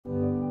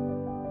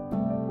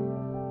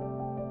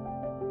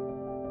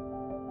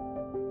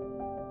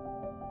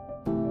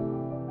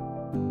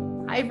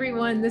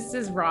everyone. This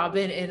is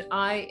Robin, and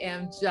I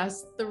am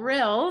just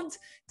thrilled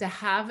to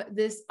have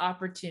this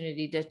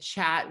opportunity to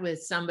chat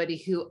with somebody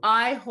who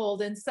I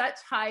hold in such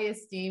high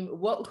esteem.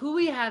 Who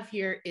we have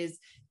here is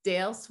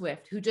Dale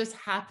Swift, who just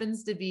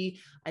happens to be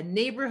a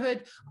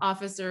neighborhood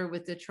officer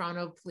with the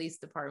Toronto Police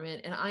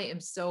Department. And I am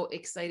so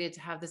excited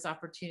to have this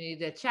opportunity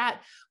to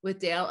chat with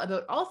Dale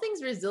about all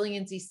things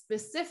resiliency,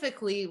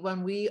 specifically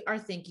when we are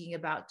thinking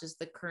about just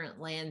the current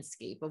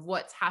landscape of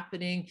what's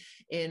happening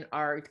in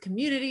our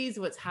communities,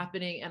 what's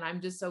happening. And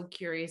I'm just so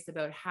curious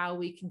about how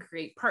we can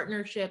create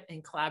partnership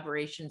and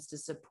collaborations to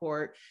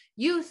support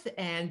youth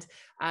and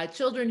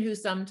children who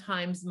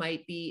sometimes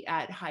might be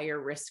at higher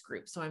risk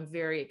groups. So I'm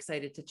very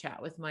excited to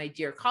chat with my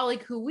dear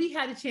colleague who we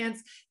had a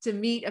chance to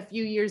meet a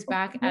few years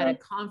back at a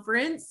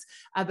conference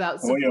about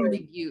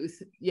supporting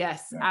youth.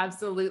 Yes,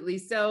 absolutely.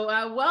 So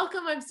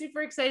welcome. I'm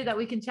super excited that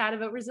we can chat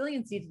about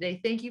resiliency today.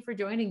 Thank you for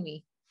joining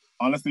me.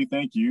 Honestly,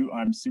 thank you.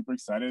 I'm super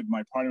excited.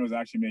 My partner was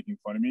actually making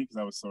fun of me because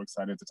I was so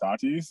excited to talk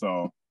to you.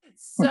 So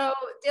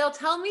Dale,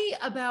 tell me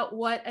about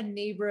what a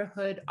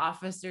neighborhood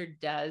officer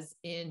does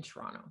in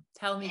Toronto.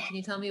 Can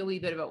you tell me a wee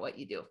bit about what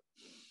you do?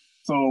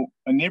 So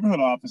a neighborhood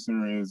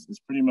officer is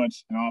pretty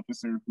much an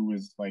officer who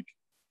is like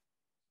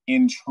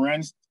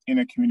entrenched in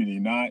a community,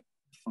 not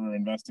for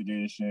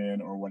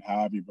investigation or what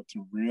have you, but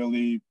to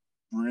really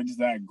bridge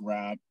that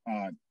gap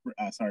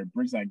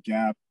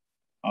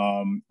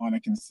on a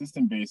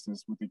consistent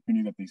basis with the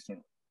community that they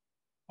serve.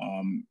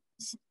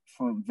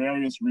 For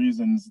various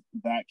reasons,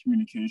 that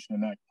communication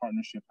and that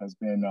partnership has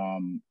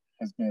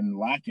been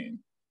lacking,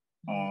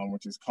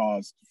 which has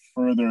caused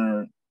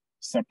further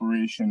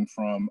separation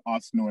from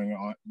us knowing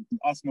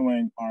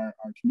our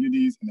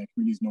communities and their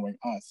communities knowing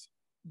us.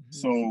 Mm-hmm.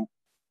 So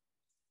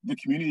the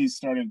communities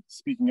started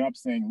speaking up,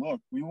 saying,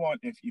 "Look, we want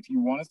if you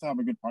want us to have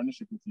a good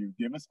partnership with you,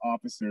 give us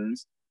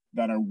officers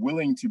that are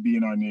willing to be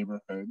in our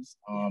neighborhoods,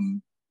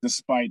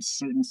 despite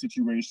certain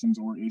situations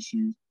or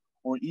issues."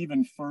 Or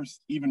even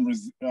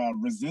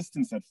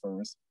resistance at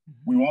first.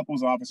 Mm-hmm. We want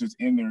those officers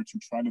in there to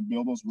try to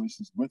build those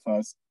relationships with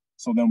us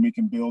so then we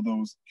can build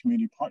those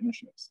community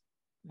partnerships.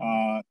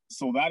 Mm-hmm.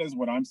 So that is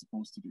what I'm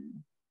supposed to do.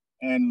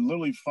 And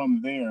literally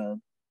from there,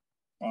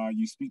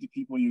 you speak to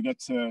people,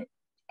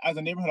 as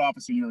a neighborhood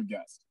officer, you're a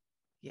guest.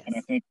 Yes. And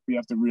I think we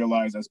have to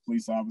realize as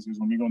police officers,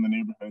 when we go in the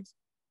neighborhoods,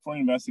 for an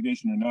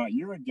investigation or not,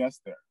 you're a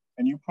guest there.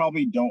 And you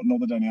probably don't know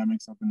the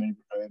dynamics of the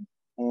neighborhood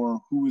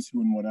or who is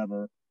who and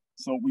whatever.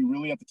 So we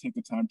really have to take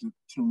the time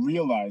to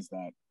realize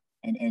that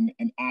and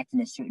act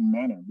in a certain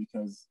manner,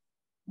 because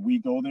we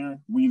go there,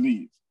 we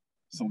leave.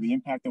 So the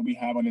impact that we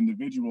have on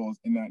individuals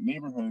in that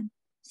neighborhood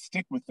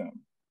stick with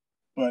them.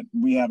 But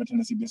we have a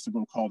tendency just to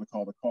go call to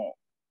call.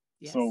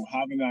 Yes. So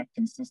having that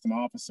consistent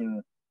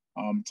officer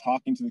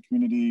talking to the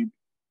community,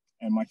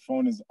 and my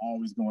phone is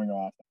always going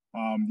off.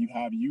 You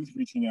have youth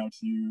reaching out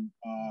to you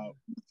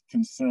with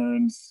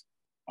concerns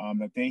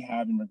that they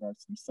have in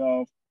regards to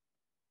themselves,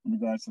 in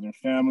regards to their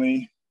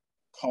family,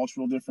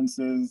 cultural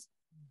differences,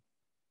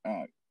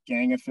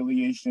 gang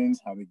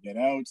affiliations, how they get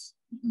out.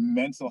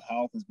 Mental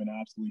health has been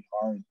absolutely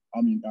hard.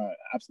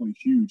 Absolutely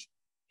huge,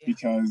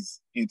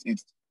 because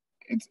it's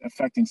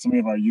affecting so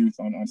many of our youth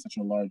on such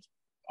a large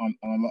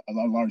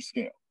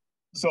scale.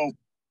 So,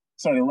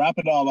 sorry, to wrap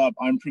it all up,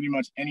 I'm pretty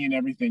much any and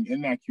everything in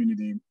that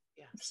community.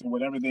 Yeah. So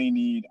whatever they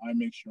need, I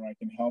make sure I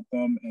can help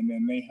them, and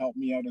then they help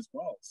me out as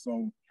well.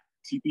 So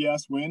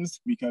TPS wins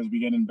because we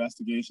get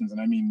investigations, and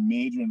I mean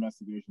major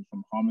investigations,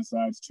 from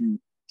homicides to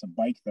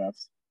bike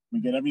thefts. We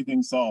get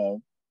everything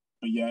solved,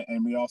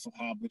 and we also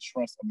have the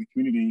trust of the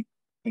community.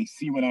 They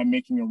see when I'm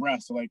making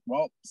arrests, so like,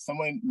 well,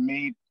 someone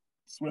made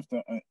Swift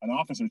an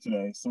officer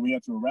today, so we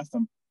have to arrest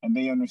them, and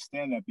they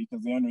understand that,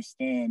 because they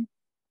understand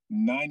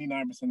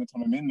 99% of the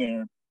time I'm in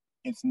there,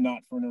 it's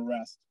not for an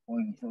arrest or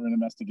for an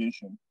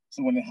investigation.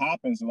 So when it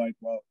happens, they're like,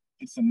 well,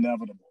 it's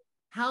inevitable.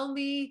 Tell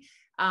me,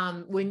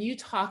 when you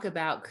talk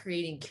about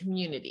creating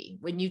community,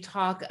 when you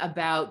talk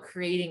about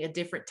creating a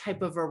different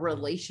type of a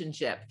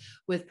relationship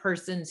with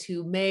persons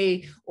who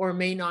may or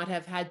may not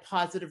have had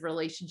positive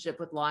relationship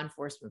with law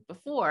enforcement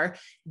before,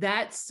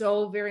 that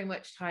so very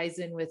much ties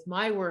in with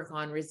my work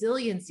on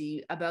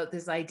resiliency, about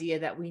this idea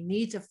that we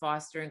need to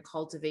foster and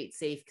cultivate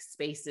safe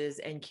spaces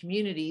and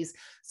communities.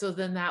 So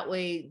then that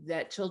way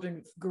that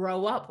children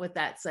grow up with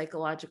that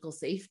psychological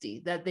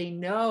safety, that they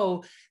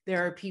know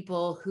there are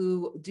people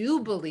who do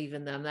believe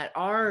in them, that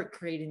are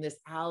creating this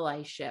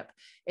allyship.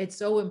 It's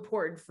so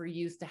important for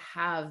youth to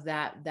have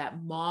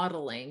that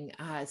modeling,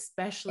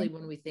 especially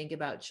when we think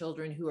about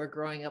children who are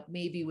growing up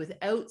maybe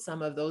without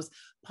some of those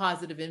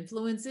positive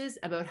influences,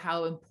 about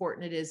how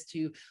important it is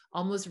to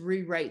almost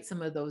rewrite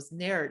some of those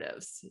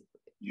narratives.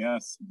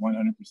 Yes,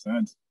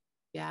 100%.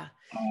 Yeah.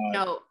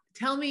 Now,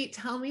 tell me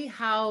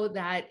how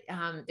that,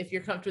 if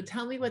you're comfortable,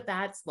 tell me what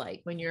that's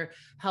like when you're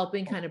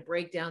helping kind of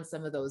break down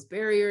some of those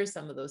barriers,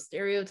 some of those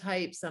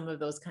stereotypes, some of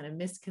those kind of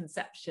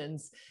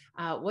misconceptions.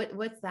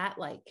 What's that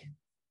like?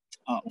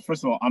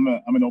 First of all, I'm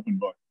an open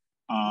book.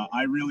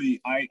 I really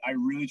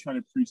try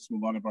to preach to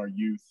a lot of our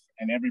youth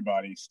and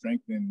everybody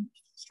strengthen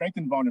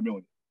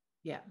vulnerability.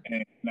 Yeah.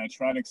 And I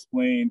try to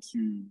explain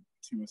to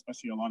to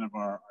especially a lot of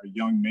our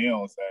young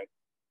males that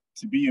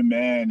to be a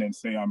man and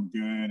say I'm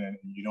good and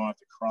you don't have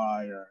to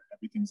cry or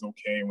everything's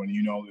okay when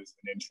you know there's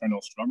an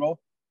internal struggle.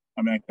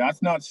 I mean, like,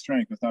 that's not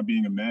strength. That's not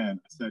being a man.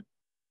 I said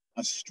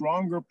a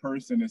stronger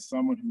person is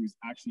someone who is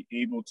actually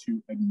able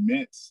to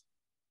admit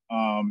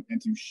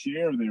and to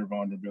share their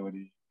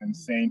vulnerability and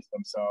saying to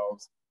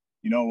themselves,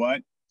 you know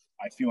what,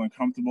 I feel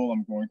uncomfortable.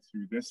 I'm going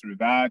through this or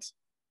that.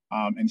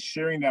 And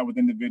sharing that with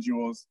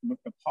individuals with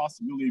the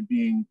possibility of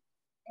being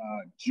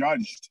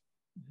judged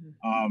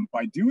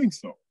by doing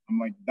so. I'm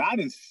like, that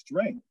is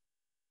strength.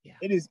 Yeah.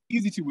 It is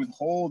easy to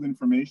withhold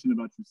information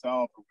about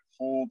yourself or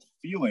withhold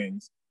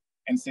feelings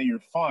and say you're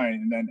fine.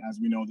 And then, as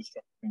we know,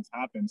 destructive things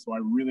happen. So I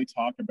really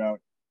talk about,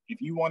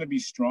 if you want to be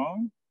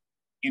strong,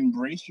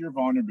 embrace your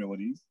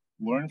vulnerabilities,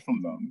 learn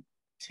from them,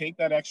 take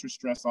that extra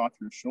stress off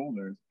your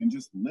shoulders and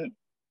just live,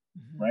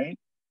 right?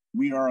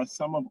 We are a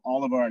sum of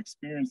all of our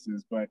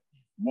experiences, but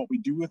what we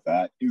do with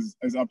that is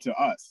up to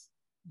us,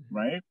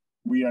 right?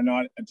 We're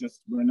not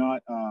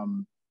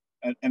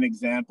an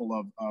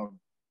example of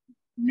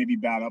maybe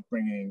bad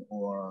upbringing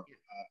or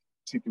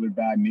a particular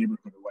bad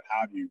neighborhood or what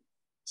have you.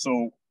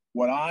 So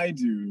what I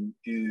do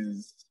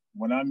is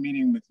when I'm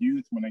meeting with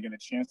youth, when I get a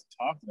chance to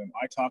talk to them,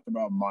 I talk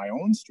about my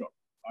own struggle.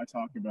 I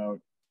talk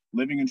about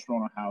living in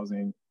Toronto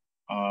housing,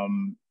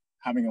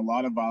 having a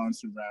lot of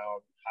violence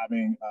around,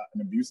 having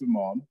an abusive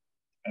mom,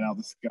 and I'll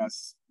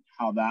discuss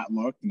how that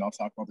looked, and I'll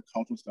talk about the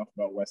cultural stuff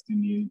about West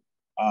Indian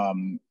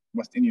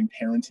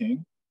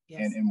parenting,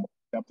 yes, and what's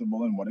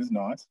acceptable and what is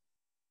not.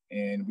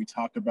 And we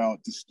talk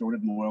about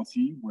distorted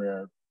loyalty,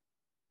 where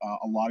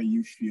a lot of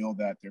youth feel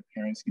that their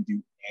parents can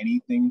do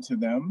anything to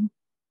them,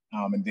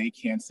 and they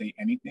can't say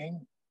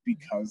anything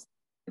because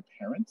they're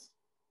parents.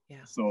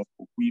 Yeah. So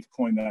we've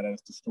coined that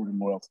as distorted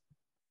loyalty.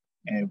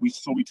 And we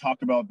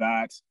talk about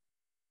that,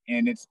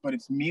 and it's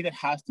me that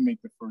has to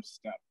make the first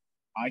step.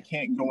 I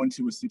can't go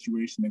into a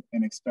situation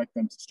and expect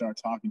them to start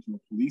talking to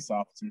a police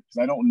officer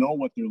because I don't know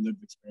what their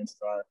lived experiences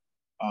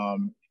are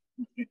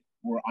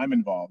where I'm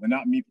involved, and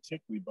not me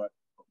particularly, but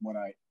what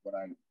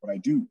I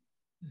do.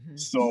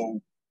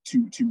 So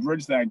to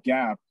bridge that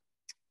gap,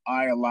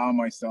 I allow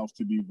myself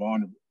to be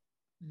vulnerable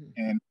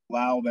and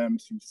allow them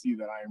to see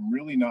that I am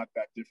really not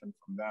that different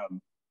from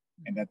them,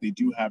 and that they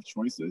do have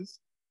choices.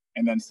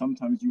 And then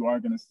sometimes you are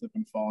going to slip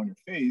and fall on your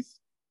face,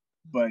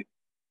 but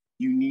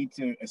you need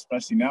to,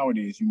 especially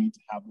nowadays, you need to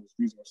have those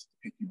resources to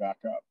pick you back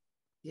up.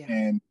 Yeah.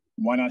 And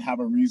why not have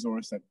a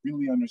resource that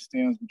really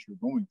understands what you're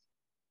going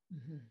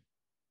through?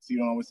 So you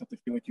don't always have to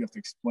feel like you have to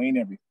explain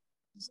everything.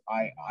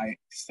 I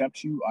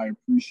accept you, I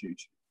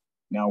appreciate you.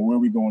 Now, where are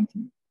we going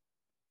from?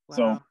 Wow.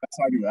 So that's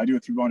how I do it. I do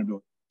it through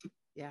vulnerability.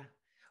 Yeah.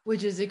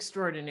 Which is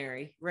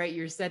extraordinary, right?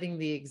 You're setting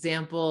the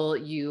example.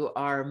 You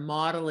are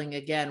modeling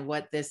again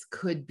what this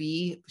could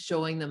be,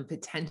 showing them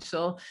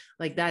potential.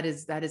 Like that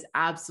is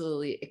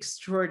absolutely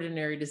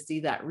extraordinary to see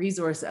that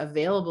resource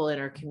available in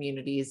our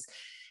communities.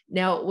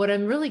 Now, what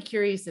I'm really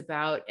curious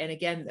about, and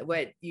again,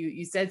 what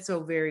you said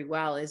so very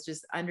well, is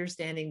just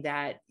understanding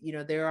that,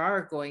 there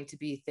are going to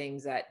be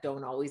things that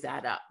don't always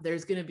add up. There are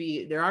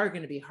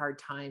going to be hard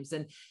times.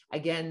 And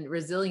again,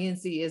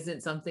 resiliency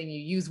isn't something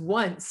you use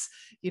once,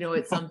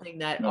 it's something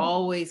that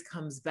always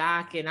comes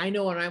back. And I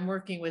know when I'm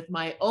working with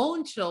my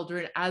own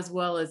children, as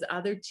well as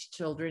other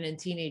children and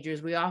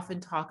teenagers, we often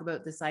talk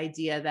about this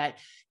idea that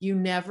you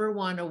never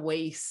want to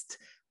waste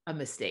a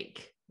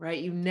mistake.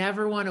 Right? You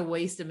never want to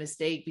waste a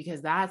mistake,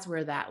 because that's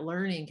where that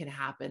learning can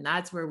happen.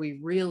 That's where we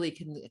really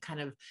can kind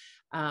of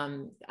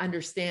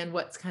understand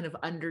what's kind of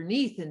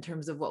underneath in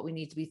terms of what we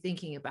need to be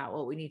thinking about,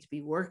 what we need to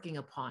be working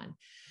upon.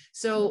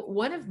 So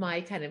one of my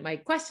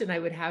question I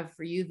would have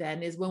for you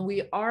then is, when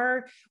we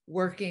are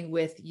working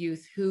with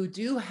youth who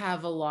do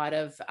have a lot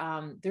of,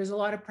 there's a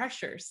lot of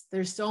pressures.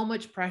 There's so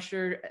much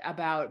pressure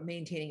about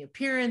maintaining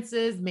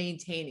appearances,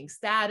 maintaining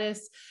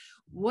status.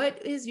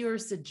 What is your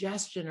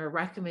suggestion or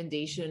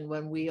recommendation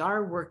when we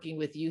are working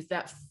with youth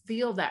that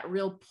feel that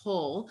real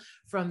pull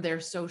from their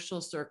social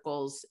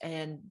circles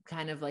and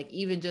kind of like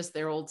even just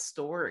their old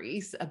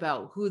stories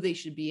about who they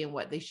should be and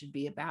what they should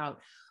be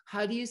about?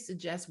 How do you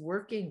suggest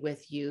working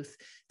with youth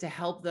to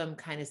help them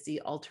kind of see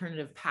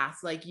alternative paths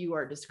like you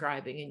are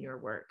describing in your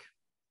work?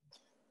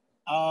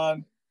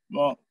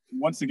 Well,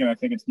 once again, I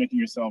think it's making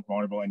yourself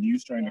vulnerable and you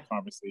starting the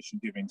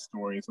conversation, giving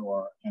stories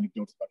or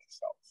anecdotes about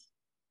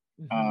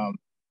yourself.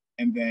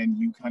 And then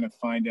you kind of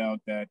find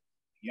out that,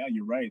 yeah,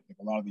 you're right. Like,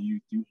 a lot of the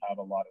youth do have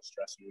a lot of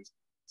stressors.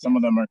 Some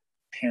of them are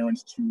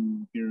parents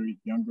to their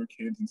younger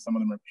kids, and some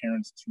of them are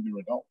parents to their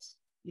adults.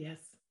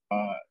 Yes.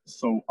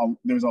 So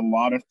there's a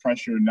lot of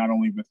pressure, not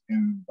only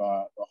within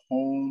the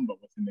home,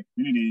 but within the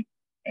community.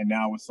 And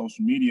now with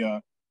social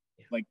media,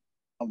 like,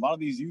 a lot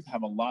of these youth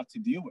have a lot to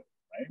deal with,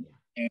 right?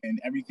 Yeah. And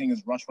everything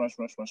is rush. So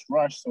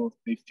if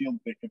they feel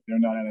that if they're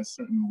not at a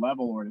certain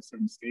level or at a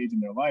certain stage in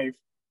their life,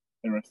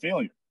 they're a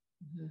failure.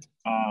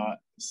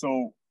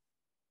 So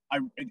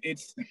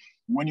it's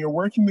when you're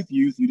working with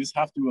youth, you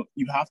have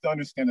to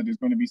understand that there's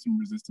going to be some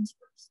resistance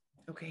first.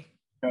 Okay.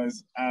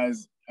 Because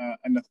as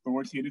an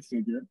authoritative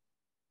figure,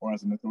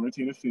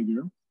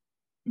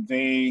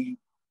 they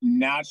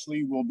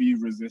naturally will be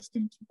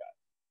resistant to that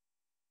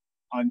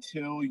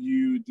until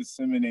you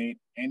disseminate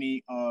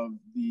any of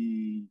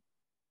the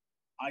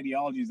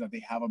ideologies that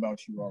they have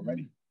about you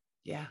already.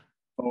 Yeah.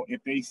 So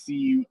if they see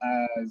you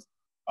as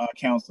a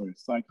counselor,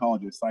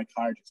 psychologist,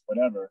 psychiatrist,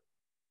 whatever,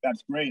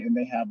 that's great, and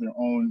they have their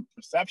own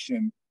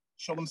perception.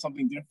 Show them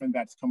something different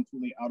that's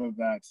completely out of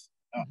that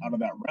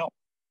realm.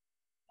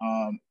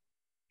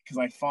 Because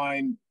I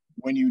find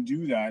when you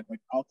do that, like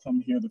I'll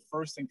come here, the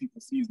first thing people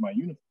see is my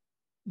uniform.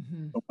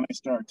 But when I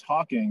start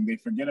talking, they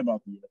forget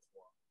about the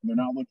uniform. And they're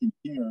not looking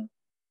here,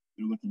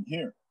 they're looking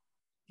here.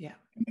 Yeah.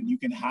 And then you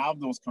can have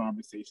those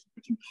conversations,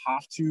 but you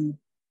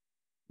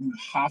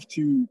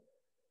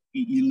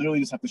literally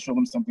just have to show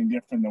them something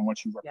different than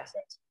what you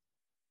represent.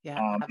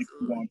 Yeah, if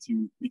you want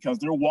to, because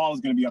their wall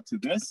is going to be up to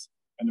this,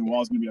 and their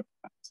wall is going to be up to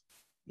that.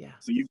 Yeah.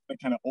 So you can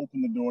kind of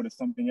open the door to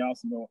something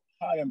else and go,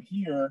 "Hi, I'm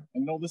here,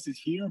 and no, this is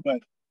here,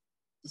 but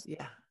just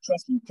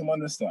trust me, come on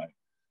this side."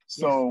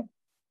 So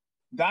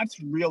that's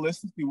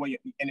realistically what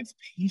and it's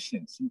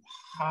patience. You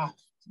have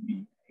to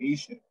be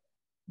patient.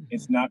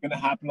 It's not going to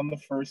happen on the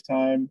first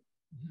time.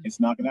 It's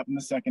not going to happen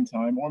the second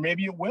time, or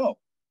maybe it will.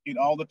 It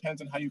all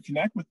depends on how you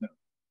connect with them.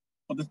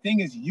 But the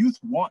thing is, youth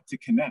want to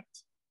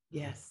connect.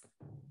 Yes.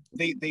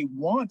 They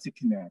want to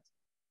connect,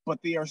 but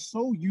they are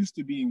so used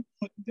to being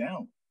put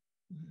down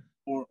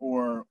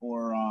or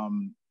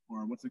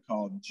what's it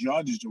called,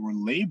 judged or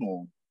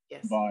labeled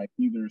by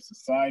either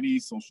society,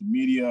 social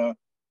media,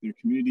 their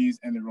communities,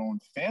 and their own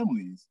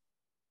families,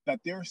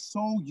 that they're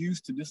so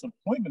used to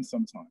disappointment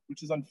sometimes,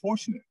 which is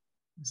unfortunate.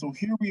 So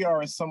here we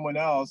are as someone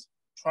else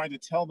trying to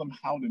tell them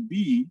how to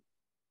be,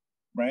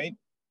 right?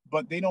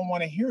 But they don't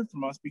want to hear it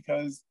from us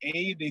because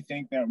A, they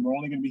think that we're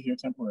only going to be here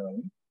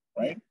temporarily,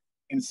 right?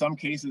 In some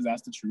cases,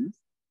 that's the truth.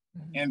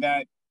 And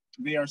that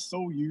they are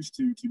so used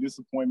to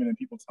disappointment and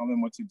people telling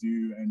them what to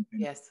do. And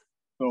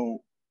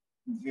so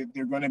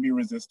they're going to be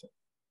resistant.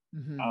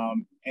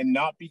 And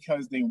not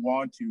because they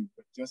want to,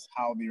 but just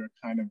how they are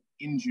kind of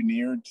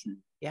engineered to.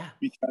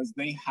 Because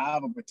they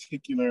have a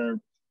particular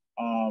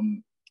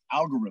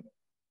algorithm.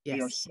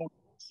 They are so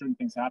certain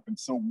things happen.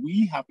 So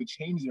we have to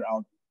change their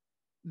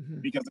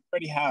algorithm. Because they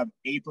already have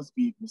A plus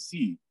B equals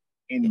C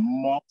in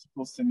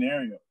multiple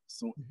scenarios.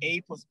 So A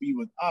plus B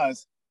with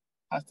us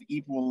has to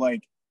equal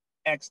like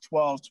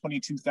X12,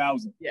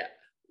 22,000.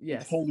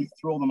 Totally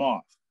throw them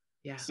off.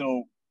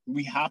 So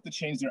we have to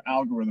change their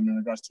algorithm in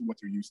regards to what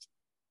they're used to.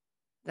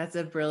 That's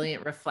a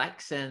brilliant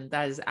reflection.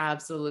 That is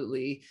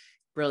absolutely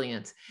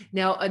brilliant.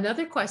 Now,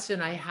 another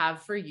question I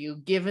have for you,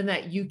 given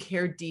that you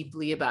care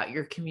deeply about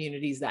your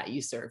communities that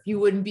you serve, you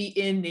wouldn't be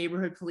in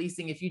neighborhood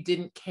policing if you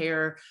didn't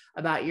care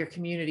about your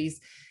communities.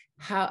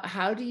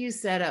 How do you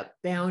set up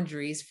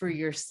boundaries for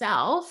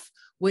yourself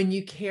when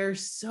you care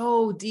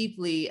so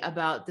deeply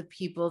about the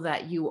people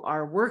that you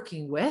are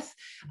working with?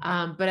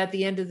 But at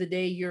the end of the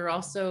day, you're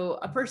also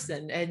a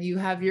person and you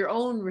have your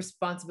own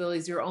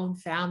responsibilities, your own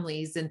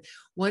families. And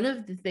one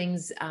of the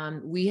things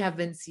we have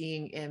been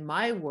seeing in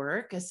my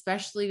work,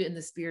 especially in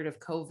the spirit of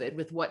COVID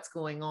with what's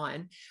going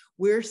on,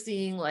 we're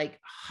seeing like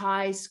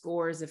high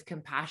scores of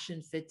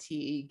compassion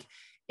fatigue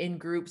in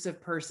groups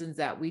of persons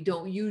that we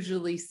don't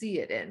usually see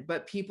it in,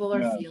 but people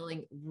are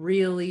feeling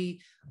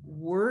really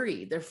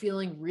worried. They're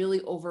feeling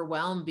really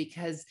overwhelmed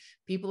because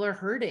people are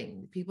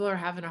hurting. People are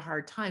having a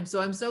hard time.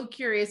 So I'm so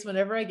curious,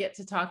 whenever I get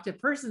to talk to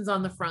persons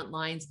on the front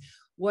lines,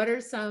 what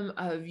are some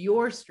of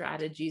your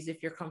strategies,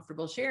 if you're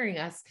comfortable sharing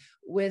us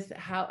with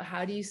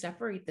how do you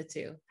separate the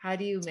two? How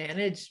do you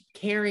manage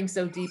caring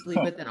so deeply,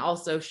 but then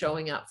also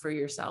showing up for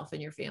yourself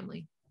and your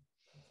family?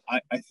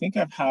 I think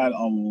I've had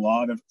a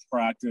lot of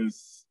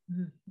practice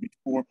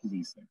before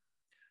policing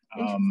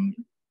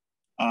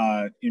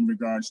in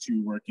regards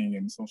to working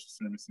in social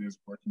services,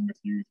 working with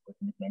youth,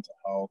 working with mental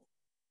health,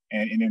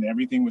 and then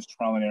everything was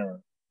trial and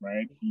error,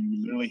 right?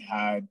 You literally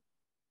had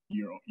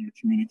your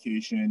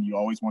communication. You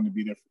always wanted to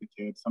be there for the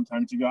kids.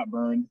 Sometimes you got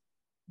burned,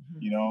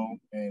 you know,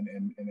 and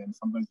then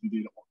sometimes you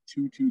did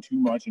too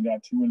much and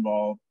got too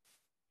involved.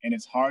 And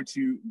it's hard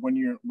to, when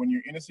you're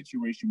in a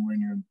situation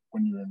when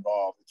you're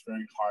involved, it's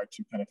very hard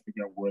to kind of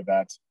figure out where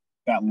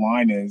that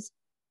line is,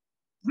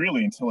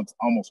 really, until it's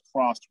almost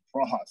crossed.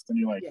 And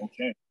you're like,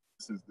 okay,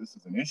 this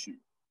is an issue.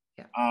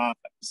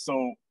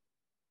 So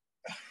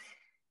I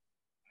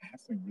have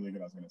something really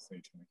good I was going to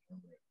say, trying to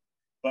remember it.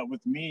 But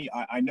with me,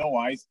 I know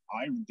I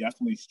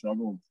definitely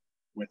struggled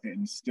with it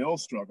and still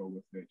struggle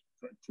with it,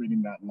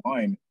 creating that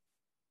line,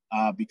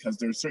 because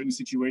there's certain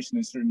situations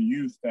and certain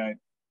youth that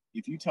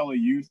if you tell a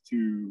youth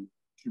to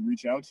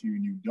reach out to you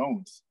and you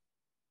don't,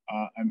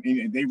 I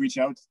mean, they reach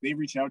out to you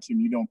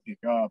and you don't pick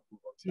up or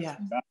text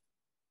them back,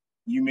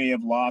 you may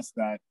have lost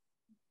that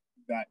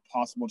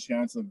possible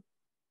chance of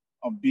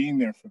being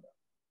there for them,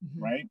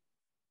 right?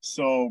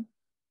 So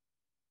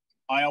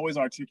I always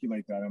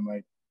articulate that. I'm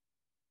like,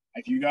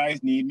 if you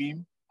guys need me,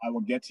 I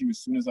will get to you as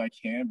soon as I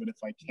can. But if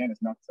I can't,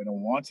 it's not because I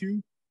don't want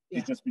to.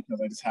 It's just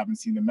because I just haven't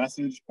seen the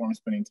message or I'm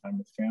spending time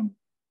with family.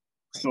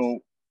 Right. So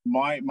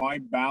my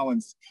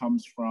balance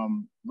comes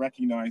from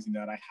recognizing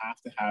that I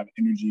have to have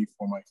energy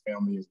for my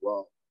family as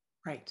well.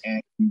 Right.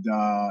 And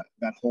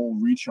that whole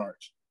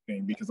recharge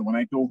thing, because when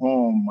I go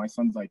home, my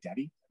son's like,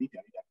 daddy, daddy,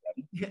 daddy,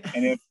 daddy, daddy. Yeah.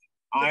 And if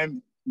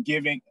I'm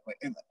giving,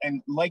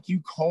 and like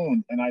you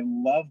coned, and I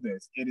love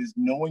this, it is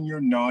knowing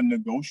your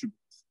non-negotiables.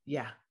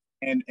 Yeah.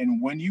 And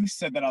when you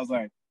said that, I was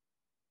like,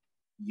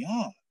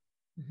 yeah.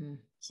 Mm-hmm.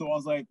 So I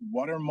was like,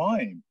 what are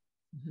mine?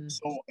 Mm-hmm.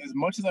 So as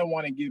much as I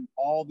want to give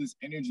all this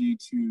energy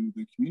to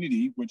the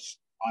community, which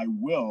I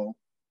will,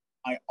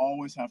 I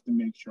always have to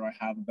make sure I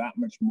have that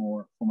much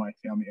more for my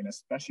family, and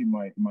especially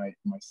my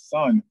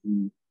son,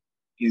 who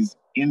is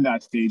in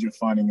that stage of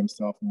finding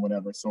himself and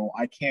whatever. So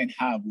I can't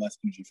have less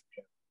energy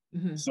for him.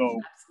 Mm-hmm. So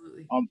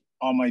Absolutely.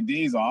 on my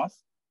days off,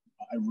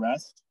 I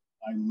rest.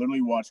 I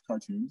literally watch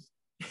cartoons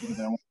because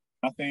I want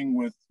nothing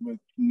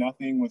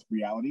with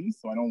reality.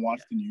 So I don't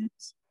watch the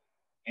news.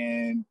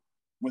 And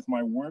with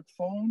my work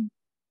phone,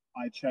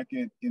 I check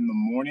it in the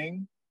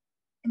morning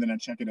and then I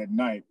check it at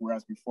night.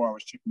 Whereas before I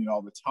was checking it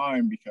all the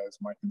time because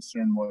my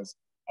concern was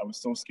I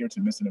was so scared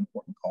to miss an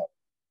important call.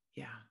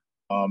 Yeah.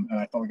 And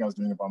I felt like I was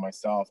doing it by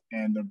myself,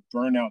 and the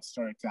burnout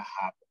started to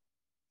happen.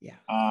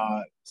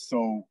 Yeah.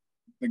 So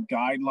the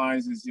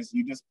guidelines is just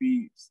you just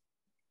be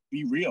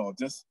real.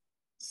 Just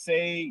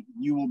say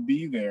you will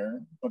be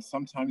there, but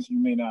sometimes you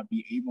may not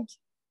be able to.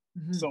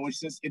 Mm-hmm. So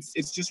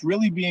it's just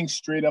really being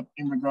straight up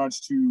in regards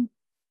to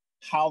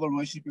how the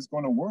relationship is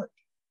going to work.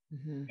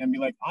 Mm-hmm. And be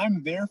like,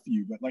 I'm there for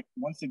you, but like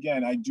once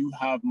again, I do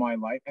have my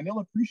life, and they'll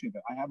appreciate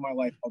that I have my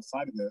life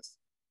outside of this.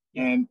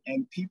 Yeah.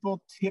 And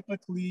people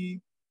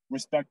typically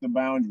respect the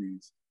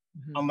boundaries,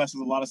 mm-hmm. unless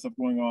there's a lot of stuff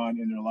going on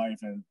in their life,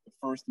 and the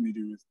first thing they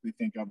do is they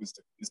think of is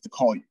to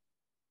call you.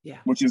 Yeah.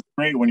 Which is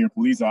great when you're a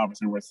police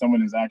officer, where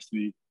someone is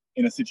actually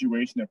in a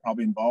situation that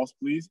probably involves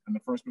police, and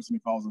the first person who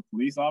calls a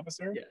police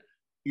officer, yeah.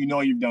 you know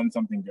you've done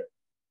something good.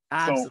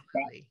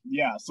 Absolutely.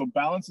 So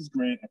balance is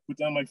great. I put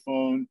down my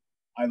phone.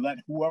 I let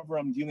whoever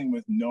I'm dealing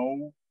with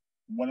know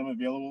when I'm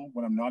available,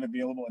 when I'm not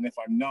available, and if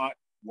I'm not,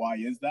 why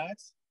is that?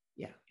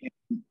 Yeah.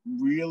 And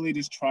really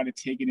just try to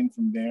take it in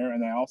from there.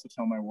 And I also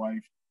tell my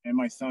wife and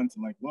my son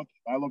to like, look,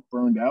 if I look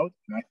burned out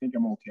and I think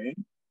I'm okay,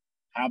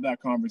 have that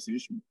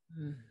conversation.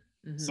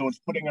 Mm-hmm. So it's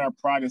putting our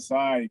pride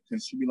aside,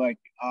 because she'd be like,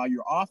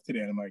 you're off today.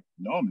 And I'm like,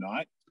 no, I'm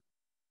not.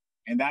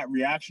 And that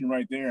reaction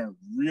right there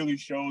really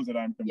shows that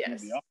I'm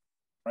completely up,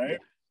 right? Yeah.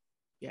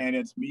 Yeah. And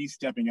it's me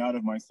stepping out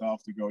of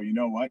myself to go, you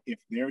know what? If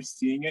they're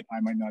seeing it,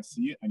 I might not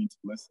see it. I need to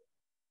listen.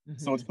 Mm-hmm.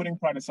 So it's putting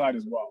pride aside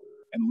as well,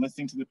 and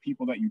listening to the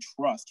people that you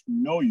trust, who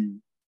know you,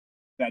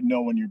 that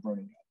know when you're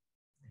burning out.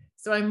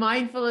 So I'm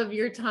mindful of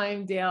your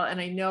time, Dale,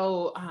 and I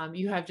know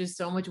you have just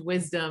so much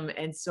wisdom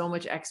and so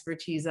much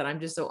expertise that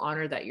I'm just so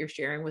honored that you're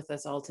sharing with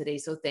us all today.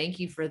 So thank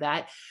you for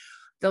that.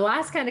 The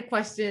last kind of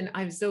question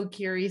I'm so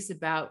curious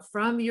about,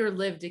 from your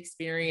lived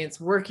experience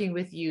working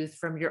with youth,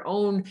 from your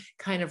own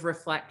kind of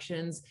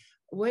reflections,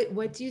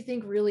 what do you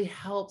think really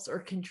helps or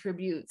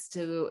contributes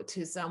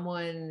to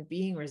someone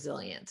being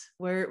resilient?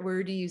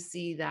 Where do you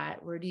see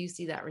that? Where do you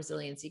see that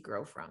resiliency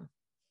grow from?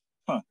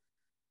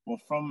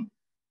 Well,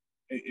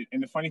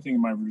 and the funny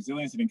thing, my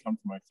resilience didn't come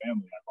from my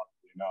family,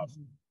 ironically enough.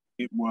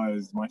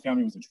 Mm-hmm. My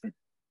family was a trigger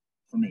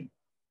for me.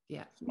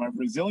 Yeah. So my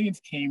resilience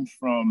came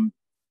from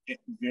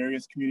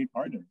various community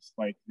partners.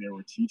 Like there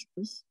were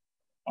teachers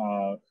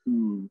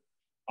who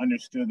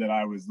understood that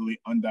I was really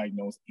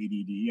undiagnosed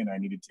ADD, and I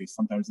needed to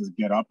sometimes just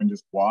get up and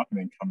just walk and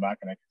then come back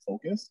and I could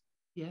focus.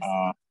 Yes.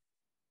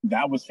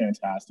 That was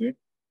fantastic.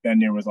 Then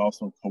there was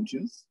also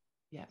coaches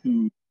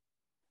who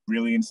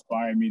really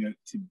inspired me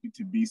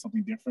to be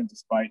something different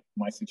despite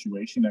my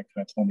situation, that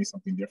kind of told me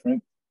something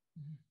different.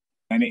 Mm-hmm.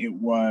 And it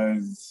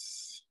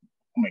was,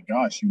 oh my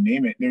gosh, you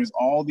name it. There's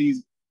all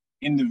these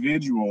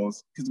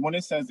individuals, because when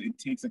it says it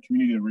takes a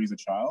community to raise a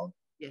child,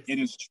 yes. It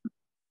is true.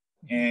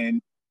 Mm-hmm.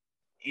 And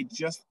it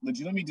just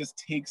legitimately just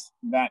takes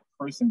that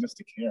person just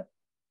to care.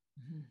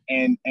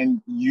 Mm-hmm.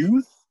 And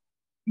youth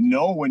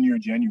know when you're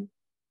genuine.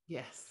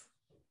 Yes.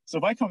 So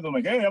if I come to them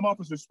like, hey, I'm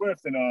Officer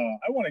Swift, and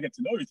I want to get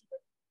to know you today,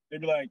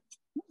 they'd be like,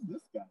 who's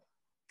this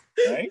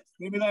guy? Right?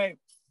 They'd be like,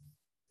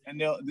 and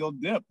they'll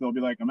dip. They'll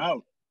be like, I'm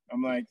out.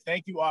 I'm like,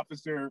 thank you,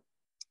 officer,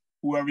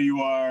 whoever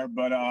you are,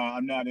 but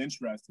I'm not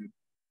interested.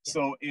 Yeah.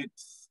 So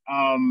it's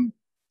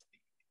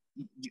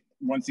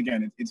once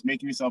again, it's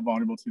making yourself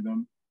vulnerable to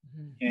them,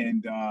 mm-hmm.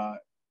 and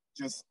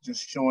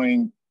just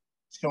showing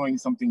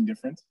something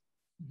different.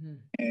 Mm-hmm.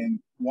 And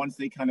once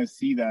they kind of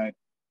see that,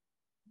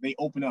 they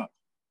open up.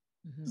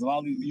 Because mm-hmm. a lot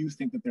of these youth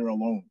think that they're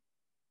alone.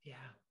 Yeah.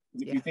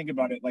 If you think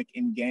about it, like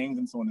in gangs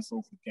and so on and so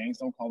forth, gangs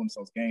don't call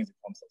themselves gangs, they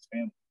call themselves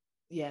family.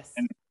 Yes.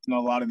 And a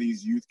lot of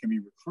these youth can be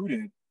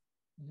recruited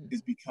mm-hmm.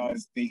 is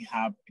because they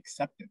have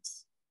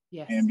acceptance.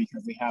 Yes. And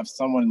because they have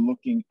someone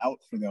looking out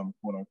for them,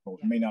 quote unquote.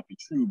 Yeah. It may not be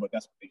true, but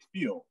that's what they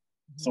feel.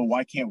 Mm-hmm. So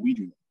why can't we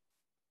do that?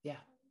 Yeah.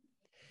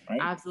 Right?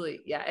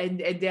 Absolutely. Yeah. And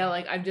Dale,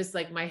 like, I'm just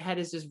like, my head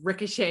is just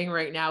ricocheting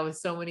right now with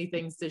so many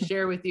things to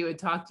share with you and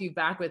talk to you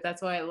back with.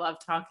 That's why I love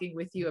talking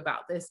with you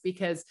about this,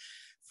 because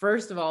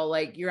first of all,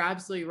 like, you're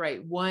absolutely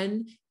right.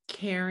 One,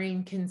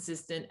 caring,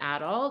 consistent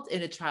adult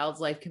in a child's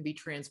life can be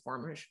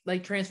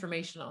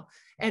transformational.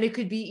 And it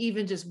could be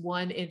even just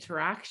one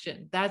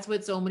interaction. That's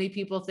what so many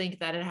people think,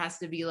 that it has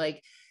to be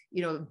like,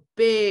 you know,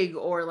 big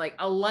or like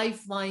a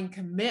lifeline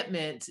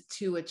commitment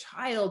to a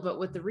child. But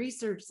what the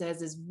research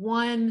says is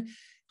one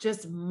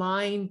just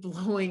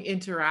mind-blowing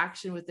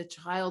interaction with the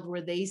child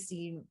where they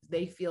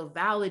feel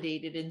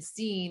validated and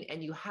seen,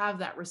 and you have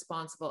that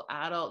responsible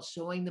adult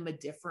showing them a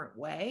different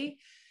way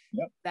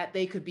that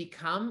they could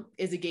become,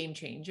 is a game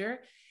changer.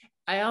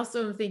 I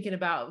also am thinking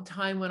about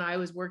time when I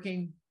was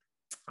working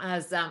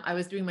as I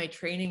was doing my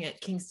training at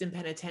Kingston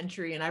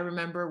Penitentiary, and I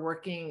remember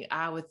working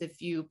with a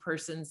few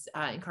persons,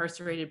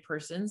 incarcerated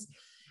persons.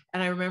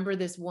 And I remember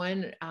this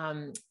one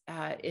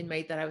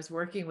inmate that I was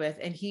working with,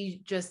 and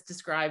he just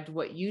described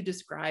what you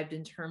described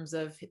in terms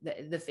of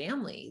the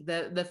family,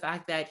 the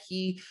fact that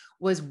he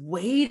was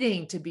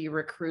waiting to be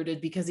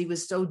recruited because he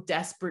was so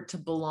desperate to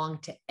belong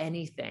to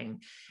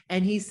anything.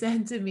 And he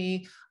said to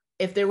me,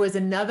 if there was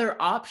another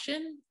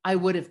option, I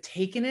would have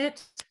taken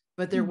it,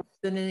 but there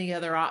wasn't any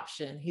other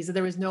option. He said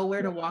there was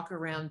nowhere to walk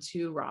around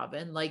to,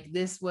 Robyne. Like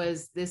this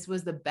was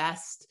the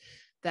best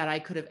that I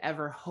could have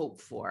ever hoped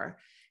for.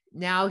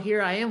 Now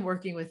here I am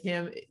working with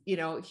him, you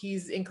know,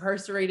 he's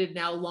incarcerated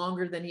now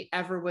longer than he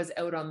ever was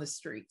out on the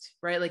street,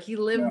 right? Like he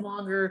lives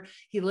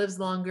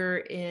longer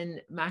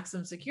in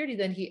maximum security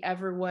than he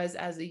ever was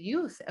as a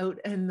youth out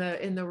in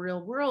the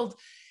real world.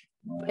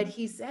 But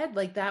he said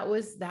like that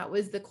was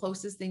the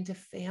closest thing to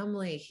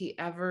family he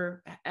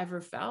ever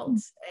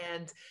felt.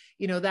 And,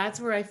 you know,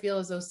 that's where I feel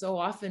as though so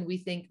often we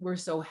think we're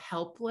so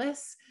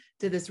helpless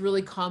to this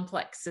really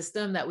complex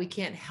system that we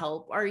can't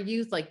help our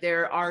youth. Like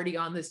they're already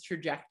on this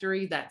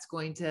trajectory that's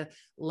going to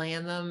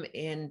land them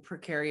in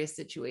precarious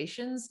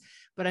situations.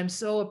 But I'm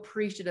so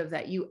appreciative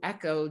that you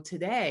echoed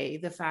today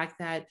the fact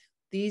that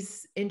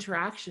these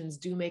interactions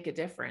do make a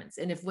difference.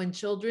 And if when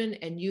children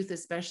and youth,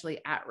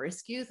 especially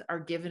at-risk youth, are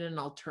given an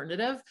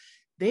alternative,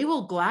 they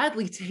will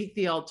gladly take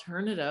the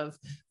alternative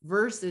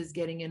versus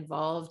getting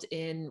involved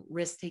in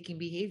risk-taking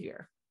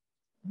behavior.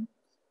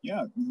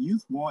 Yeah,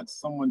 youth want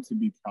someone to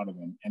be proud of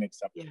them and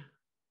accept them.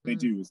 They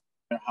do.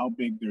 How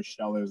big their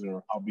shell is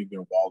or how big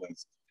their wall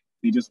is.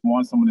 They just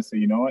want someone to say,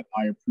 you know what,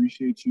 I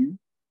appreciate you,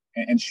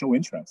 and show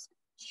interest.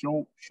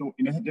 Show.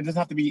 It doesn't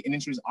have to be an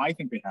interest I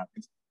think they have.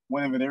 It's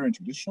whatever they're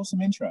into. Just show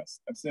some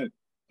interest. That's it,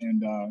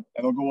 and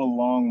it'll go a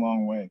long,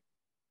 long way.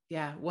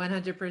 Yeah,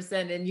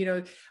 100%. And, you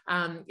know,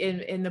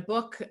 in the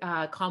book,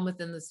 Calm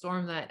Within the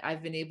Storm, that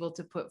I've been able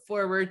to put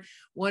forward,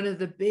 one of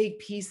the big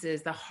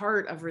pieces, the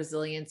heart of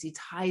resiliency,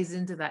 ties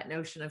into that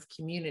notion of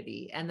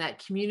community. And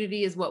that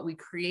community is what we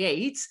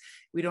create.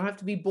 We don't have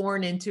to be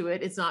born into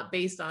it. It's not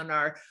based on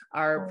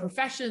our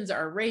professions,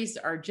 our race,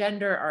 our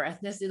gender, our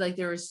ethnicity. Like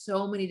there are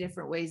so many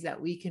different ways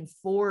that we can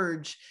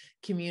forge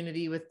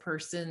community with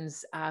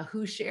persons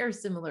who share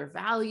similar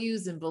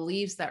values and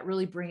beliefs that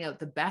really bring out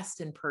the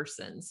best in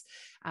persons.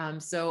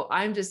 So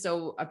I'm just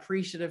so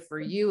appreciative for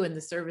you and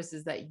the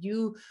services that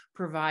you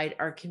provide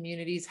our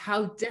communities.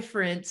 How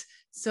different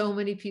so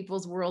many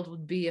people's world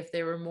would be if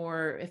there were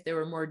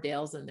more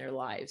Dales in their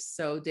lives.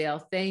 So Dale,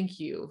 thank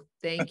you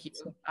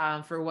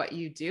for what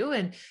you do.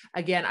 And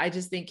again, I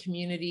just think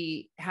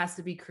community has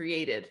to be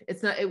created.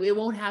 It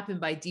won't happen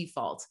by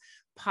default.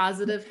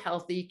 Positive,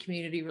 healthy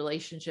community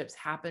relationships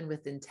happen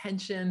with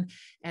intention.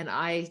 And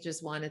I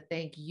just want to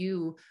thank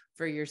you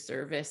for your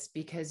service,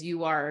 because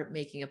you are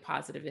making a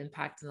positive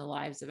impact in the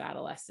lives of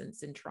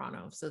adolescents in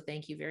Toronto. So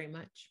thank you very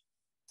much.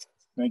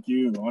 Thank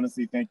you.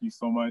 Honestly, thank you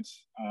so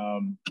much.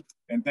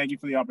 And thank you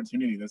for the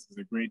opportunity. This is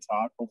a great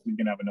talk. Hopefully we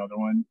can have another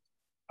one.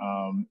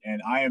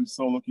 And I am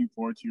so looking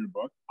forward to your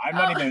book. I'm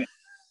not even a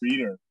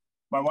reader.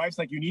 My wife's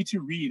like, you need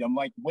to read. I'm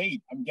like,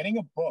 wait, I'm getting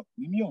a book.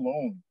 Leave me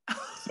alone.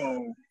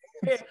 So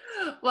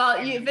well,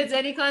 if it's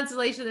any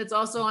consolation, it's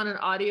also on an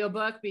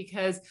audiobook,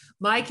 because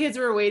my kids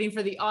were waiting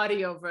for the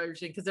audio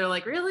version because they're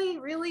like,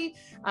 really?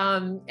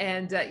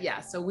 Yeah,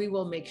 so we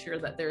will make sure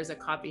that there's a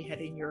copy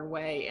heading your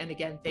way. And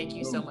again, thank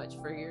you so much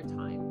for your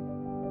time.